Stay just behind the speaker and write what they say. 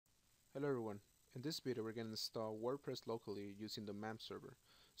Hello everyone. In this video we're going to install WordPress locally using the MAMP server.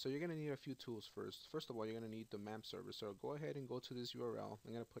 So you're going to need a few tools first. First of all, you're going to need the MAMP server. So go ahead and go to this URL.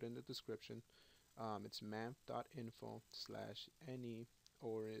 I'm going to put in the description. It's mamp.info/ne,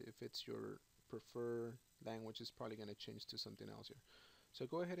 or if it's your preferred language, it's probably going to change to something else here. So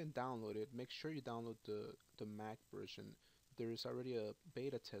go ahead and download it. Make sure you download the Mac version. There is already a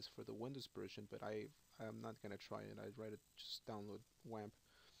beta test for the Windows version, but I'm not going to try it. I'd rather just download WAMP.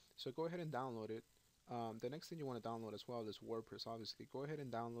 So go ahead and download it. The next thing you want to download as well is WordPress, obviously. Go ahead and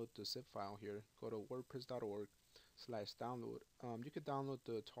download the zip file here. Go to wordpress.org/download. You could download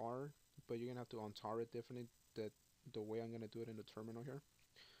the tar, but you're going to have to untar it differently the way I'm going to do it in the terminal here.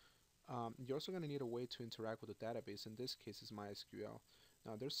 You're also going to need a way to interact with the database. In this case, it's MySQL.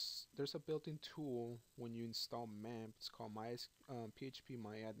 Now, there's a built-in tool when you install MAMP. It's called PHP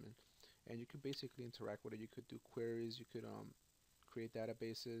MyAdmin, and you could basically interact with it. You could do queries. You could create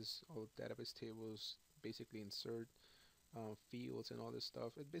databases or database tables, basically insert fields and all this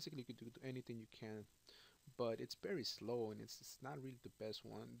stuff. It basically could do anything you can, but it's very slow and it's not really the best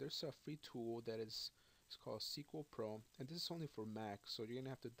one. There's a free tool that is it's called SQL Pro, and this is only for Mac, so you're gonna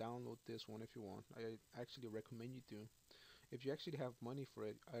have to download this one if you want. I actually recommend you do. If you actually have money for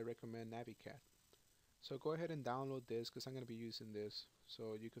it, I recommend NaviCat. So go ahead and download this because I'm gonna be using this,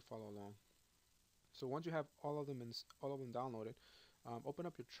 so you could follow along. So once you have all of them downloaded, open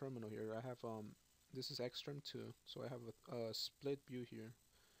up your terminal here. I have this is Xtreme 2, so I have a split view here.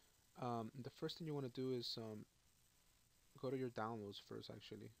 The first thing you want to do is go to your downloads first,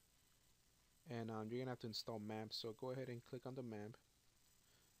 actually, and you're gonna have to install MAMP. So go ahead and click on the MAMP,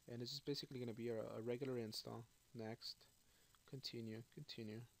 and this is basically gonna be a regular install. Next, continue,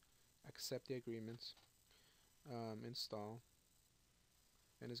 accept the agreements, install,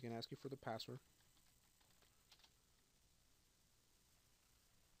 and it's gonna ask you for the password.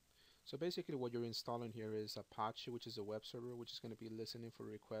 So basically what you're installing here is Apache, which is a web server, which is going to be listening for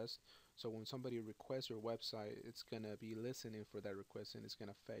requests. So when somebody requests your website, it's going to be listening for that request, and it's going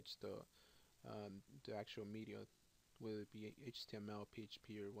to fetch the actual media, whether it be HTML,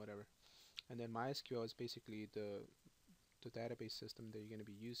 PHP, or whatever. And then MySQL is basically the database system that you're going to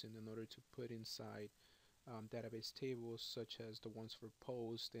be using in order to put inside database tables, such as the ones for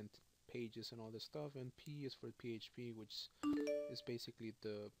posts and pages and all this stuff. And P is for PHP, which is basically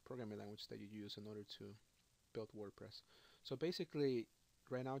the programming language that you use in order to build WordPress. So basically,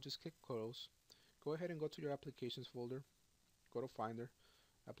 right now, just click close. Go ahead and go to your applications folder. Go to Finder,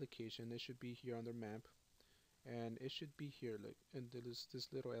 Application. It should be here under MAMP, and it should be here, like, and there's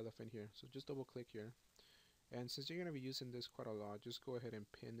this little elephant here. So just double click here. And since you're going to be using this quite a lot, just go ahead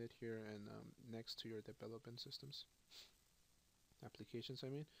and pin it here and next to your development systems. Applications, I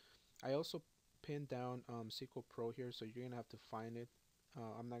mean. I also pinned down SQL Pro here, so you're gonna have to find it.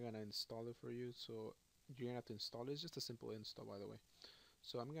 I'm not gonna install it for you, so you're gonna have to install it. It's just a simple install, by the way.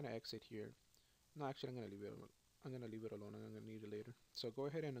 So I'm gonna exit here. No, actually, I'm gonna leave it. I'm gonna leave it alone. I'm gonna need it later. So go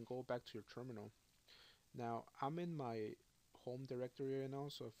ahead and go back to your terminal. Now I'm in my home directory right now.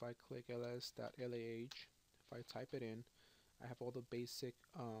 So if I click ls.lah, if I type it in, I have all the basic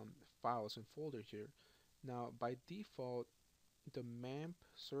files and folder here. Now by default, the MAMP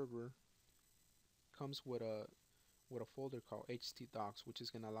server comes with a folder called htdocs, which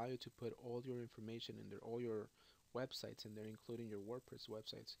is going to allow you to put all your information in there, all your websites in there, including your WordPress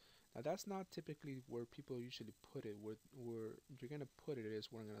websites. Now that's not typically where people usually put it. Where you're going to put it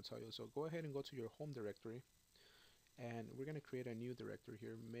is what I'm going to tell you. So go ahead and go to your home directory, and we're going to create a new directory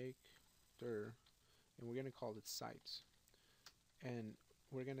here, make dir, and we're going to call it sites. And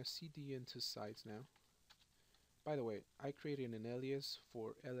we're going to cd into sites now. By the way, I created an alias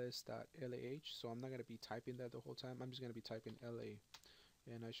for ls.lah, so I'm not going to be typing that the whole time. I'm just going to be typing la,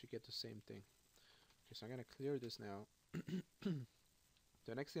 and I should get the same thing. Okay, so I'm going to clear this now.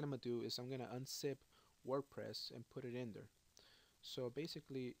 The next thing I'm going to do is I'm going to unzip WordPress and put it in there. So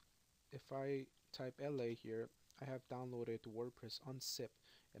basically, if I type la here, I have downloaded WordPress unzip,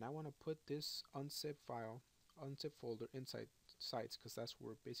 and I want to put this unzip file, unzip folder inside sites, because that's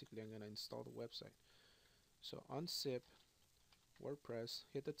where basically I'm going to install the website. So unzip WordPress,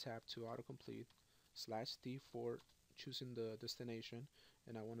 hit the tab to autocomplete, /d for choosing the destination,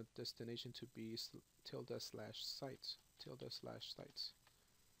 and I want the destination to be ~sites, ~sites.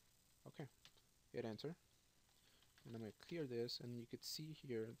 Okay, hit enter, and I'm going to clear this, and you could see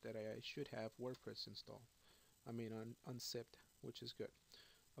here that I should have WordPress installed. I mean unzipped, which is good.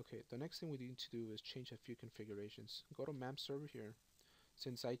 Okay, the next thing we need to do is change a few configurations. Go to MAMP server here.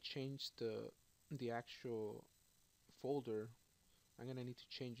 Since I changed the actual folder, I'm gonna need to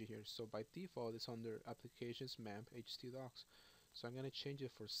change it here. So by default it's under applications MAMP htdocs. So I'm gonna change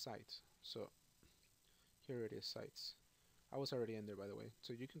it for sites. So here it is, sites. I was already in there, by the way.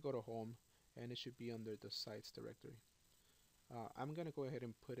 So you can go to home and it should be under the sites directory. I'm gonna go ahead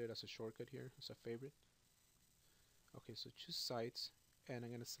and put it as a shortcut here, as a favorite. Okay, so choose sites and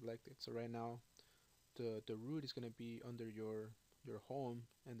I'm gonna select it. So right now the root is gonna be under your home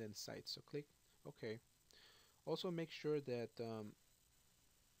and then sites. So click OK. Also make sure that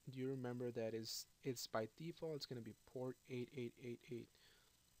you remember that it's by default it's gonna be port 8888.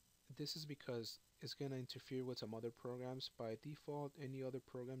 This is because it's going to interfere with some other programs. By default, any other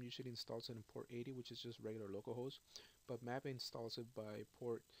program usually installs it in port 80, which is just regular localhost, but MAMP installs it by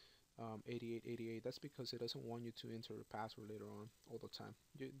port 8888. That's because it doesn't want you to enter a password later on all the time.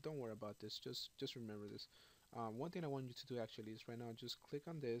 Don't worry about this. Just remember this. One thing I want you to do actually is right now just click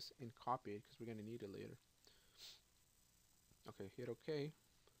on this and copy it because we're going to need it later. Okay, hit OK.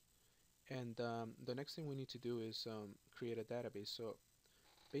 And the next thing we need to do is create a database. So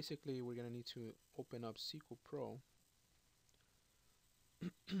basically we're going to need to open up SQL Pro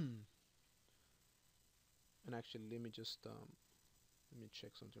and actually let me just let me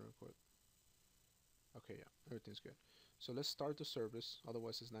check something real quick. Okay, yeah, everything's good. So let's start the service,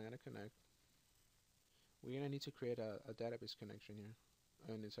 otherwise it's not going to connect. We're going to need to create a database connection here,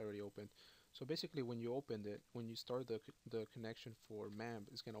 and it's already open. So basically when you opened it, when you start the connection for MAMP,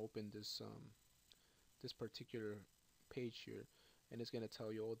 it's going to open this this particular page here, and it's going to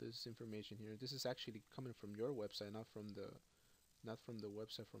tell you all this information here. This is actually coming from your website, not from the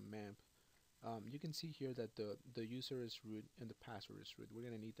website from MAMP. You can see here that the user is root and the password is root. We're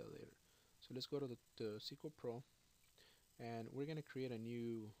going to need that later. So let's go to the SQL Pro, and we're going to create a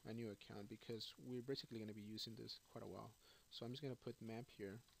new account because we're basically going to be using this quite a while. So I'm just going to put MAMP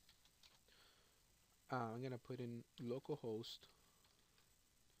here. I'm going to put in localhost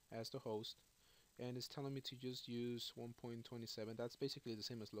as the host, and it's telling me to just use 1.27. That's basically the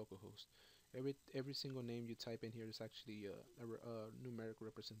same as localhost. Every single name you type in here is actually a numeric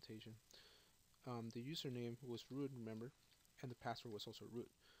representation. The username was root, remember, and the password was also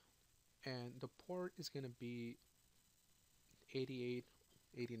root. And the port is going to be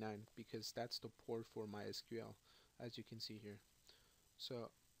 8889 because that's the port for MySQL, as you can see here.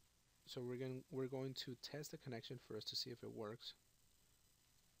 So we're going to test the connection first to see if it works.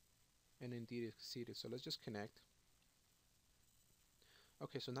 And indeed it succeeded. So let's just connect.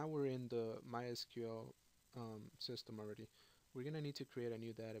 Okay, so now we're in the MySQL system already. We're gonna need to create a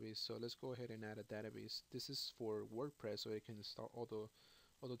new database. So let's go ahead and add a database. This is for WordPress, so it can install all the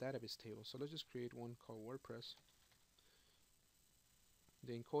database tables. So let's just create one called WordPress.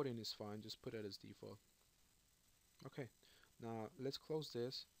 The encoding is fine. Just put it as default. Okay, now let's close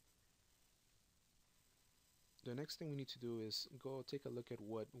this. The next thing we need to do is go take a look at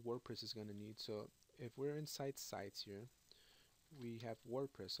what WordPress is gonna need. So if we're inside sites here, we have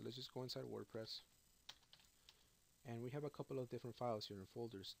WordPress. So let's just go inside WordPress. And we have a couple of different files here in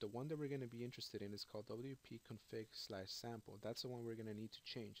folders. The one that we're going to be interested in is called wp-config.php. That's the one we're going to need to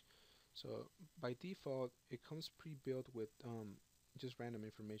change. So by default, it comes pre-built with just random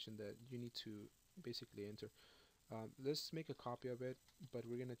information that you need to basically enter. Let's make a copy of it, but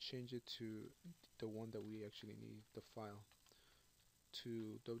we're going to change it to the one that we actually need, the file,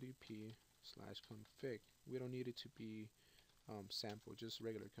 to wp/config. We don't need it to be sample, just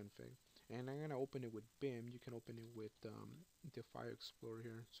regular config. And I'm gonna open it with BIM. You can open it with the File Explorer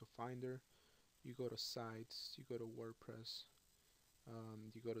here. So Finder, you go to Sites, you go to WordPress,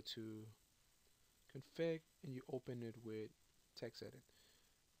 you go to Config, and you open it with TextEdit.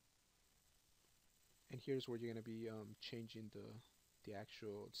 And here's where you're gonna be changing the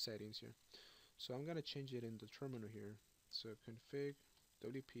actual settings here. So I'm gonna change it in the terminal here. So config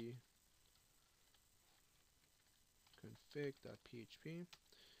wp config.php.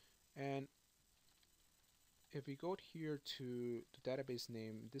 And if we go here to the database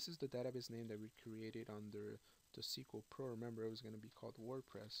name, this is the database name that we created under the SQL Pro. Remember, it was going to be called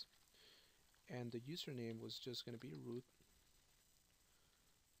WordPress. And the username was just going to be root.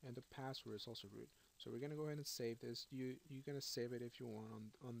 And the password is also root. So we're going to go ahead and save this. You're going to save it if you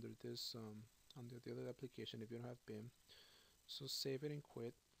want under this, under the other application if you don't have BIM. So save it and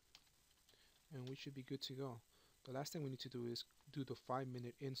quit. And we should be good to go. The last thing we need to do is do the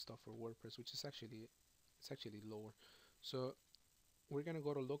 5-minute install for WordPress, which is actually lower. So we're gonna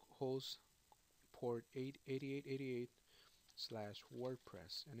go to localhost port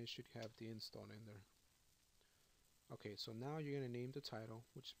 8888/WordPress, and it should have the install in there. Okay, so now you're gonna name the title,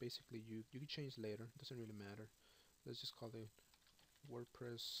 which basically you can change later. Doesn't really matter. Let's just call it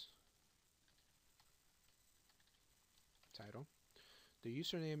WordPress title. The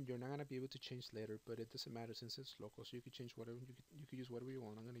username you're not gonna be able to change later, but it doesn't matter since it's local, so you can change whatever you could use whatever you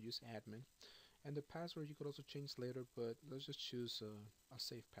want. I'm gonna use admin, and the password you could also change later, but let's just choose a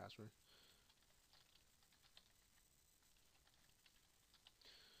safe password.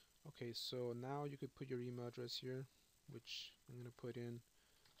 Okay, so now you could put your email address here, which I'm gonna put in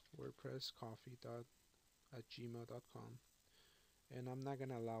wordpresscoffee@gmail.com, and I'm not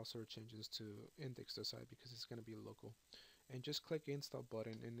gonna allow search engines to index the site because it's gonna be local. And just click install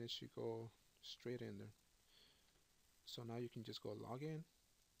button, and it should go straight in there. So now you can just go log in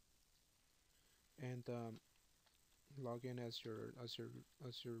and log in as your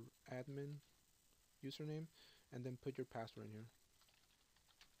admin username, and then put your password in here,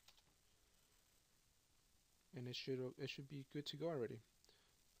 and it should be good to go already.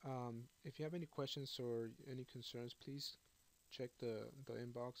 If you have any questions or any concerns, please check the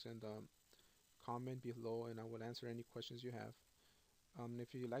inbox and comment below, and I will answer any questions you have.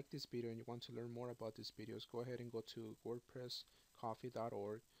 If you like this video and you want to learn more about these videos, go ahead and go to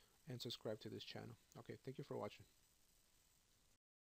wordpresscoffee.org and subscribe to this channel. Okay, thank you for watching.